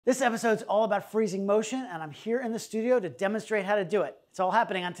This episode's all about freezing motion, and I'm here in the studio to demonstrate how to do it. It's all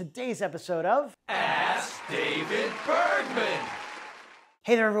happening on today's episode of Ask David Bergman.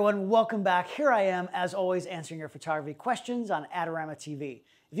 Hey there everyone, welcome back. Here I am, as always, answering your photography questions on Adorama TV.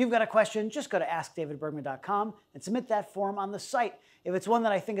 If you've got a question, just go to askdavidbergman.com and submit that form on the site. If it's one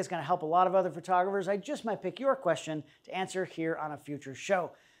that I think is going to help a lot of other photographers, I just might pick your question to answer here on a future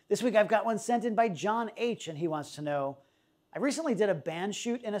show. This week I've got one sent in by John H, and he wants to know, I recently did a band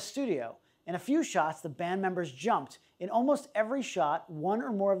shoot in a studio. In a few shots, the band members jumped. In almost every shot, one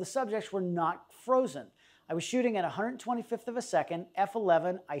or more of the subjects were not frozen. I was shooting at 125th of a second,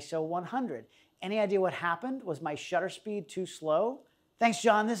 f11, ISO 100. Any idea what happened? Was my shutter speed too slow? Thanks,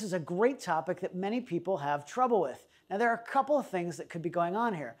 John. This is a great topic that many people have trouble with. Now, there are a couple of things that could be going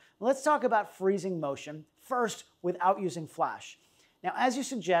on here. Let's talk about freezing motion, first without using flash. Now, as you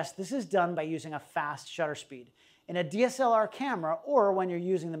suggest, this is done by using a fast shutter speed. In a DSLR camera, or when you're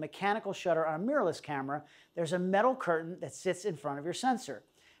using the mechanical shutter on a mirrorless camera, there's a metal curtain that sits in front of your sensor.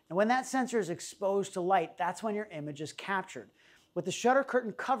 And when that sensor is exposed to light, that's when your image is captured. With the shutter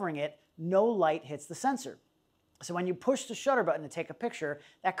curtain covering it, no light hits the sensor. So when you push the shutter button to take a picture,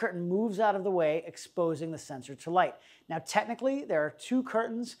 that curtain moves out of the way, exposing the sensor to light. Now, technically, there are two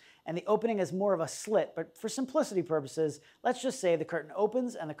curtains, and the opening is more of a slit, but for simplicity purposes, let's just say the curtain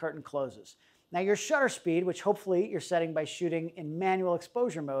opens and the curtain closes. Now, your shutter speed, which hopefully you're setting by shooting in manual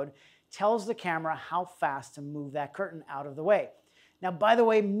exposure mode, tells the camera how fast to move that curtain out of the way. Now, by the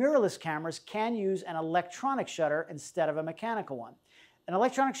way, mirrorless cameras can use an electronic shutter instead of a mechanical one. An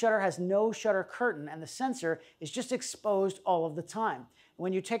electronic shutter has no shutter curtain, and the sensor is just exposed all of the time.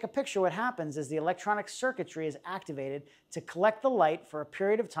 When you take a picture, what happens is the electronic circuitry is activated to collect the light for a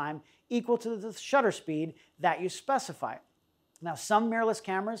period of time equal to the shutter speed that you specify. Now, some mirrorless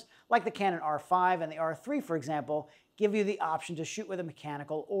cameras, like the Canon R5 and the R3, for example, give you the option to shoot with a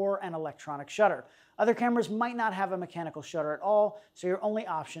mechanical or an electronic shutter. Other cameras might not have a mechanical shutter at all, so your only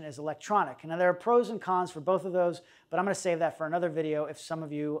option is electronic. Now, there are pros and cons for both of those, but I'm going to save that for another video if some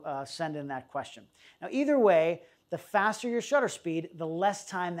of you send in that question. Now, either way, the faster your shutter speed, the less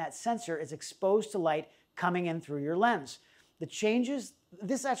time that sensor is exposed to light coming in through your lens.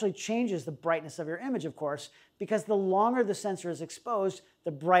 This actually changes the brightness of your image, of course, because the longer the sensor is exposed,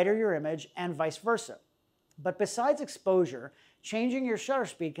 the brighter your image, and vice versa. But besides exposure, changing your shutter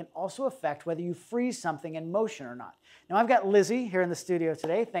speed can also affect whether you freeze something in motion or not. Now, I've got Lizzie here in the studio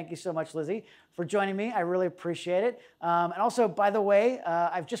today. Thank you so much, Lizzie, for joining me. I really appreciate it. And also, by the way,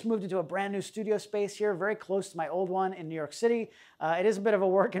 I've just moved into a brand new studio space here, very close to my old one in New York City. It is a bit of a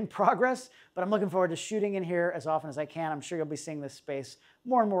work in progress, but I'm looking forward to shooting in here as often as I can. I'm sure you'll be seeing this space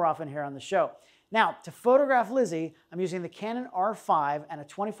more and more often here on the show. Now, to photograph Lizzie, I'm using the Canon R5 and a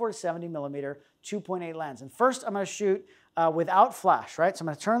 24-70mm 2.8 lens. And first, I'm going to shoot without flash, right? So I'm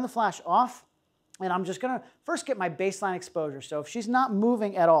going to turn the flash off, and I'm just going to first get my baseline exposure. So if she's not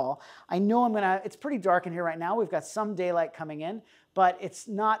moving at all, I know it's pretty dark in here right now. We've got some daylight coming in, but it's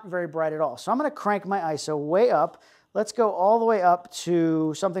not very bright at all. So I'm going to crank my ISO way up. Let's go all the way up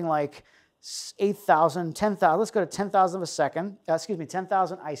to something like 8,000, 10,000. Let's go to 10,000 of a second.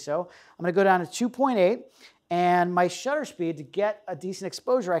 10,000 ISO. I'm going to go down to 2.8. And my shutter speed, to get a decent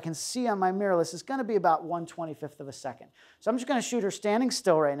exposure I can see on my mirrorless, is going to be about 1/25th of a second. So I'm just going to shoot her standing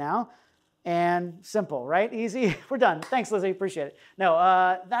still right now. And simple, right? Easy. We're done. Thanks, Lizzie. Appreciate it.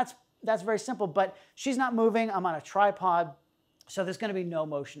 No, that's very simple. But she's not moving. I'm on a tripod. So there's going to be no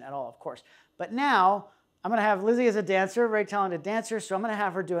motion at all, of course. But now I'm going to have Lizzie as a dancer, very talented dancer. So I'm going to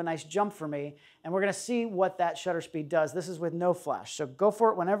have her do a nice jump for me. And we're going to see what that shutter speed does. This is with no flash. So go for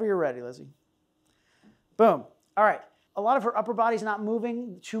it whenever you're ready, Lizzie. Boom. All right. A lot of her upper body's not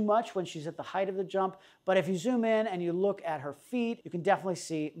moving too much when she's at the height of the jump, but if you zoom in and you look at her feet, you can definitely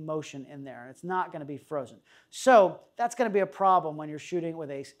see motion in there, and it's not going to be frozen. So that's going to be a problem when you're shooting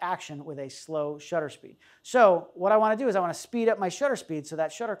with action with a slow shutter speed. So what I want to do is I want to speed up my shutter speed so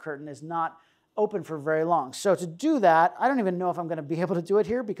that shutter curtain is not open for very long. So to do that, I don't even know if I'm going to be able to do it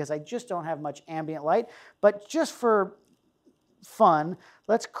here because I just don't have much ambient light, but just for fun,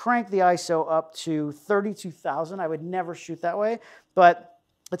 let's crank the ISO up to 32,000. I would never shoot that way, but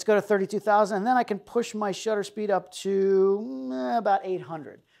let's go to 32,000, and then I can push my shutter speed up to about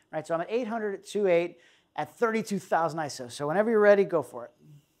 800. Right, so I'm at 800 at 2.8 at 32,000 ISO. So whenever you're ready, go for it.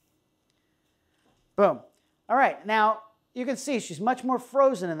 Boom. All right, now you can see she's much more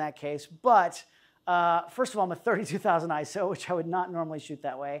frozen in that case, but first of all, I'm at 32,000 ISO, which I would not normally shoot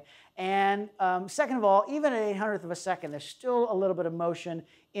that way. And second of all, even at 800th of a second, there's still a little bit of motion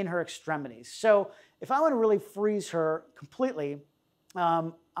in her extremities. So if I want to really freeze her completely,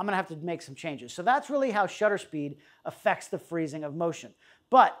 I'm going to have to make some changes. So that's really how shutter speed affects the freezing of motion.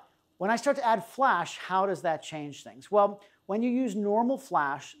 But when I start to add flash, how does that change things? Well, when you use normal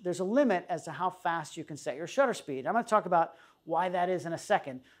flash, there's a limit as to how fast you can set your shutter speed. I'm going to talk about why that is in a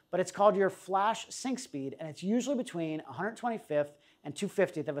second, but it's called your flash sync speed, and it's usually between 125th and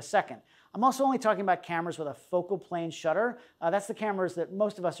 250th of a second. I'm also only talking about cameras with a focal plane shutter. That's the cameras that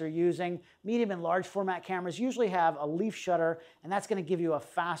most of us are using. Medium and large format cameras usually have a leaf shutter, and that's going to give you a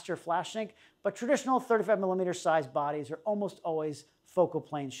faster flash sync, but traditional 35mm size bodies are almost always focal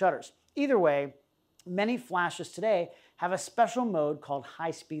plane shutters. Either way, many flashes today have a special mode called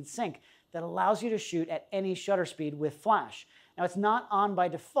high-speed sync that allows you to shoot at any shutter speed with flash. Now, it's not on by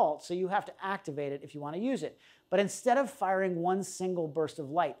default, so you have to activate it if you want to use it. But instead of firing one single burst of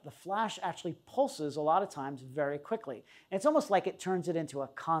light, the flash actually pulses a lot of times very quickly. And it's almost like it turns it into a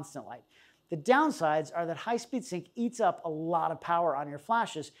constant light. The downsides are that high-speed sync eats up a lot of power on your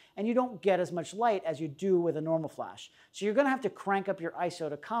flashes, and you don't get as much light as you do with a normal flash. So you're going to have to crank up your ISO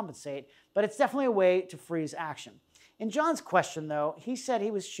to compensate, but it's definitely a way to freeze action. In John's question, though, he said he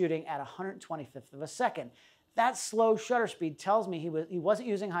was shooting at 125th of a second. That slow shutter speed tells me he wasn't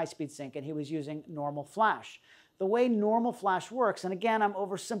using high-speed sync and he was using normal flash. The way normal flash works, and again, I'm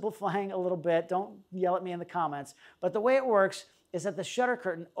oversimplifying a little bit, don't yell at me in the comments, but the way it works is that the shutter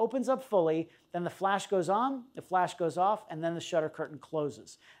curtain opens up fully, then the flash goes on, the flash goes off, and then the shutter curtain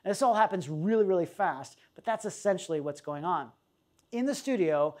closes. And this all happens really, really fast, but that's essentially what's going on. In the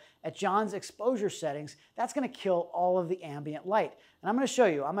studio, at John's exposure settings, that's going to kill all of the ambient light. And I'm going to show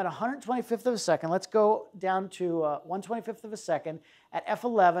you. I'm at 125th of a second. Let's go down to 125th of a second at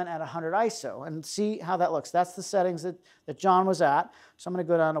f11 at 100 ISO and see how that looks. That's the settings that John was at. So I'm going to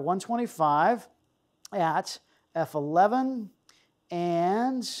go down to 125 at f11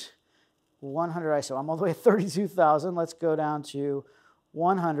 and 100 ISO. I'm all the way at 32,000. Let's go down to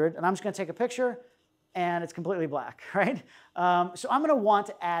 100. And I'm just going to take a picture, and it's completely black, right? So I'm going to want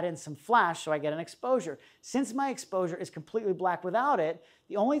to add in some flash so I get an exposure. Since my exposure is completely black without it,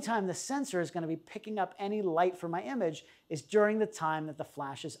 the only time the sensor is going to be picking up any light for my image is during the time that the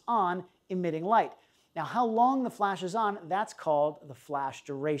flash is on, emitting light. Now, how long the flash is on, that's called the flash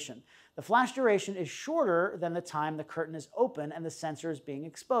duration. The flash duration is shorter than the time the curtain is open and the sensor is being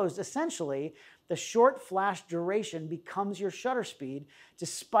exposed. Essentially, the short flash duration becomes your shutter speed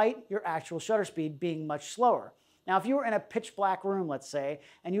despite your actual shutter speed being much slower. Now, if you were in a pitch black room, let's say,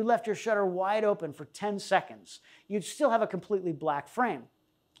 and you left your shutter wide open for 10 seconds, you'd still have a completely black frame.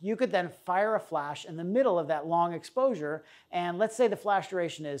 You could then fire a flash in the middle of that long exposure, and let's say the flash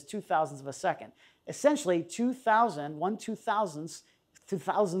duration is 0.002 of a second. Essentially,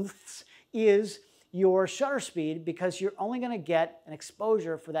 1/2000th is your shutter speed because you're only going to get an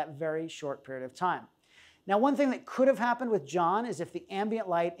exposure for that very short period of time. Now, one thing that could have happened with John is if the ambient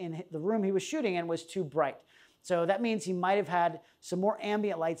light in the room he was shooting in was too bright. So that means he might have had some more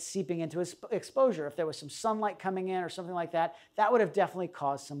ambient light seeping into his exposure. If there was some sunlight coming in or something like that, that would have definitely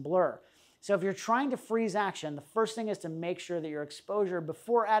caused some blur. So if you're trying to freeze action, the first thing is to make sure that your exposure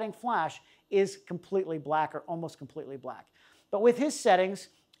before adding flash is completely black or almost completely black. But with his settings,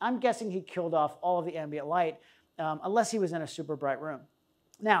 I'm guessing he killed off all of the ambient light unless he was in a super bright room.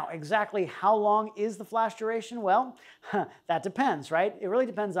 Now, exactly how long is the flash duration? Well, that depends, right? It really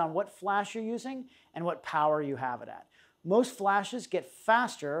depends on what flash you're using and what power you have it at. Most flashes get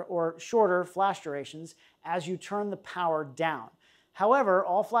faster or shorter flash durations as you turn the power down. However,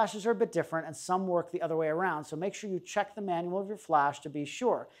 all flashes are a bit different and some work the other way around, so make sure you check the manual of your flash to be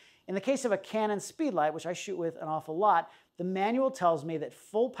sure. In the case of a Canon Speedlite, which I shoot with an awful lot, the manual tells me that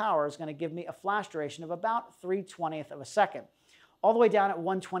full power is going to give me a flash duration of about 3/20th of a second. All the way down at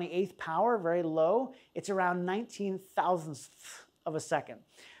 1/28th power, very low, it's around 19,000ths of a second.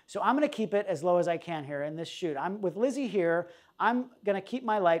 So I'm going to keep it as low as I can here in this shoot. With Lizzie here, I'm going to keep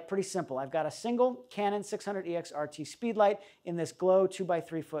my light pretty simple. I've got a single Canon 600EX RT Speedlite in this glow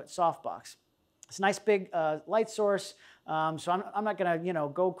 2x3 foot softbox. It's a nice big light source, so I'm not going to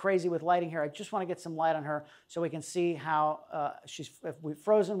go crazy with lighting here. I just want to get some light on her so we can see how if we've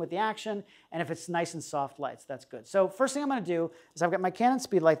frozen with the action and if it's nice and soft lights. That's good. So first thing I'm going to do is I've got my Canon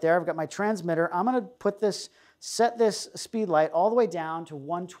Speedlite there. I've got my transmitter. I'm going to set this Speedlite all the way down to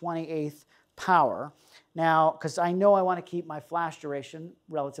 1/28th power. Now, because I know I want to keep my flash duration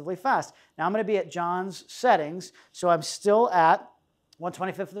relatively fast. Now I'm going to be at John's settings, so I'm still at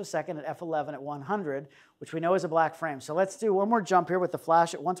 1/25th of a second at f11 at 100, which we know is a black frame. So let's do one more jump here with the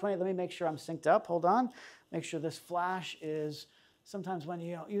flash at 120. Let me make sure I'm synced up. Hold on. Make sure this flash is, sometimes when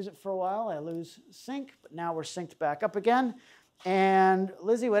you don't use it for a while, I lose sync, but now we're synced back up again. And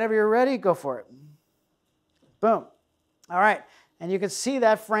Lizzie, whenever you're ready, go for it. Boom. All right. And you can see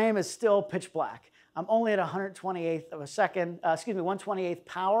that frame is still pitch black. I'm only at 128th of a second, 128th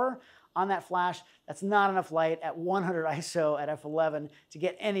power on that flash. That's not enough light at 100 ISO at f11 to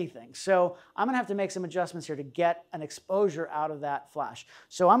get anything. So I'm gonna have to make some adjustments here to get an exposure out of that flash.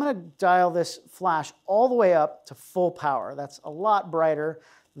 So I'm gonna dial this flash all the way up to full power. That's a lot brighter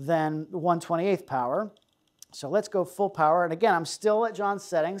than 128th power. So let's go full power. And again, I'm still at John's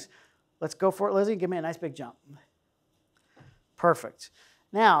settings. Let's go for it, Lizzie. Give me a nice big jump. Perfect.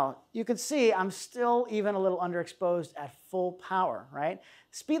 Now, you can see I'm still even a little underexposed at full power, right?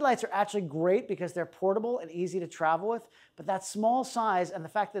 Speedlights are actually great because they're portable and easy to travel with, but that small size and the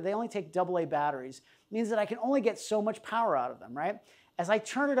fact that they only take AA batteries means that I can only get so much power out of them, right? As I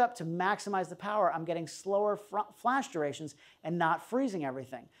turn it up to maximize the power, I'm getting slower flash durations and not freezing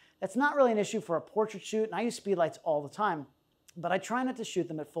everything. That's not really an issue for a portrait shoot, and I use speedlights all the time. But I try not to shoot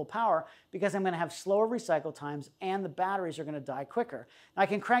them at full power because I'm going to have slower recycle times and the batteries are going to die quicker. Now I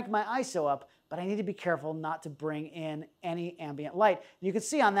can crank my ISO up, but I need to be careful not to bring in any ambient light. And you can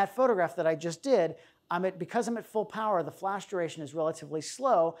see on that photograph that I just did, because I'm at full power, the flash duration is relatively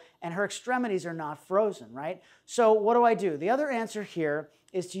slow and her extremities are not frozen, right? So what do? The other answer here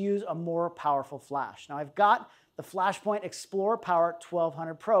is to use a more powerful flash. Now I've got the Flashpoint Explorer Power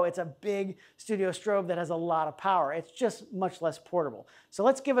 1200 Pro. It's a big studio strobe that has a lot of power. It's just much less portable. So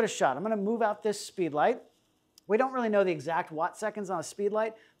let's give it a shot. I'm going to move out this Speedlite. We don't really know the exact watt seconds on a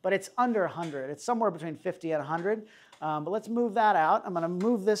Speedlite, but it's under 100. It's somewhere between 50 and 100. But let's move that out. I'm going to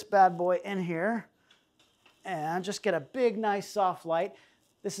move this bad boy in here and just get a big, nice, soft light.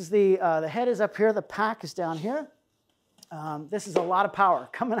 This is the head is up here. The pack is down here. This is a lot of power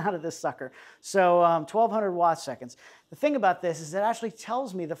coming out of this sucker. So 1200 watt seconds. The thing about this is it actually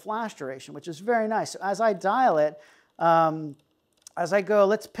tells me the flash duration, which is very nice. So as I dial it, as I go,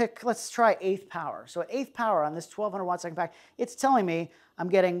 let's try 8th power. So at 8th power on this 1200 watt second pack, it's telling me I'm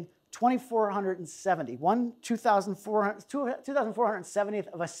getting 2470, 2470th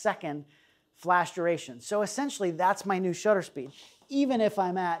of a second flash duration. So essentially that's my new shutter speed, even if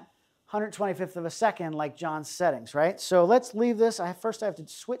I'm at 125th of a second like John's settings, right? So let's leave this. First I have to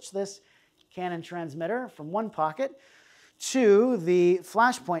switch this Canon transmitter from one pocket to the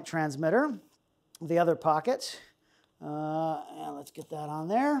Flashpoint transmitter, the other pocket. And let's get that on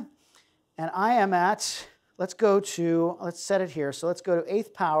there. And I am at, let's set it here. So let's go to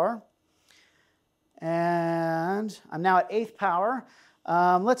 8th power. And I'm now at 8th power.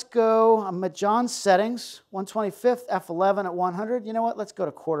 Let's go, I'm at John's settings, 125th, f11 at 100. You know what, let's go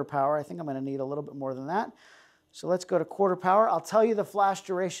to quarter power. I think I'm going to need a little bit more than that. So let's go to quarter power. I'll tell you the flash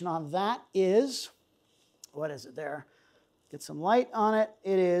duration on that is, what is it there? Get some light on it.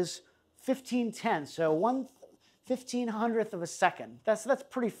 It is 1510, so 1/1500th of a second. That's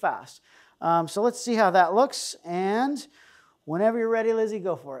pretty fast. So let's see how that looks. And whenever you're ready, Lizzie,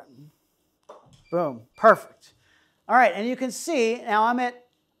 go for it. Boom, perfect. All right, and you can see now I'm at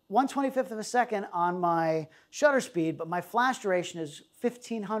 1/25th of a second on my shutter speed, but my flash duration is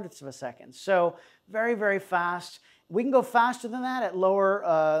 1500ths of a second. So very, very fast. We can go faster than that at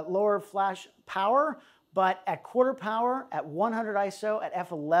lower flash power, but at quarter power, at 100 ISO, at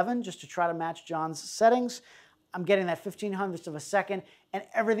f11, just to try to match John's settings, I'm getting that 1500ths of a second, and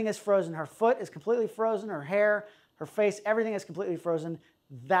everything is frozen. Her foot is completely frozen, her hair, her face, everything is completely frozen.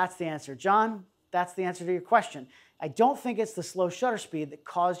 That's the answer. John, that's the answer to your question. I don't think it's the slow shutter speed that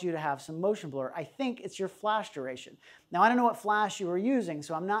caused you to have some motion blur. I think it's your flash duration. Now, I don't know what flash you were using,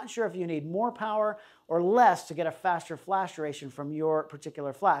 so I'm not sure if you need more power or less to get a faster flash duration from your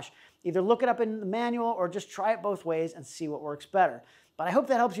particular flash. Either look it up in the manual or just try it both ways and see what works better. But I hope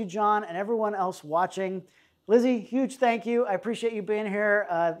that helps you, John, and everyone else watching. Lizzie, huge thank you. I appreciate you being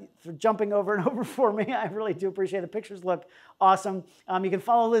here, for jumping over and over for me. I really do appreciate it. The pictures look awesome. You can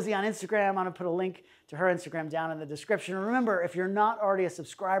follow Lizzie on Instagram. I'm going to put a link to her Instagram down in the description. And remember, if you're not already a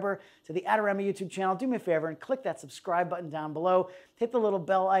subscriber to the Adorama YouTube channel, do me a favor and click that subscribe button down below. Hit the little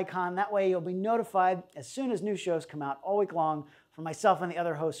bell icon. That way you'll be notified as soon as new shows come out all week long from myself and the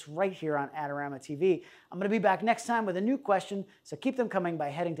other hosts right here on Adorama TV. I'm going to be back next time with a new question, so keep them coming by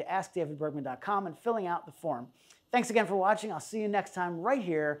heading to AskDavidBergman.com and filling out the form. Thanks again for watching. I'll see you next time right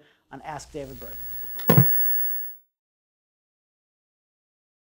here on Ask David Bergman.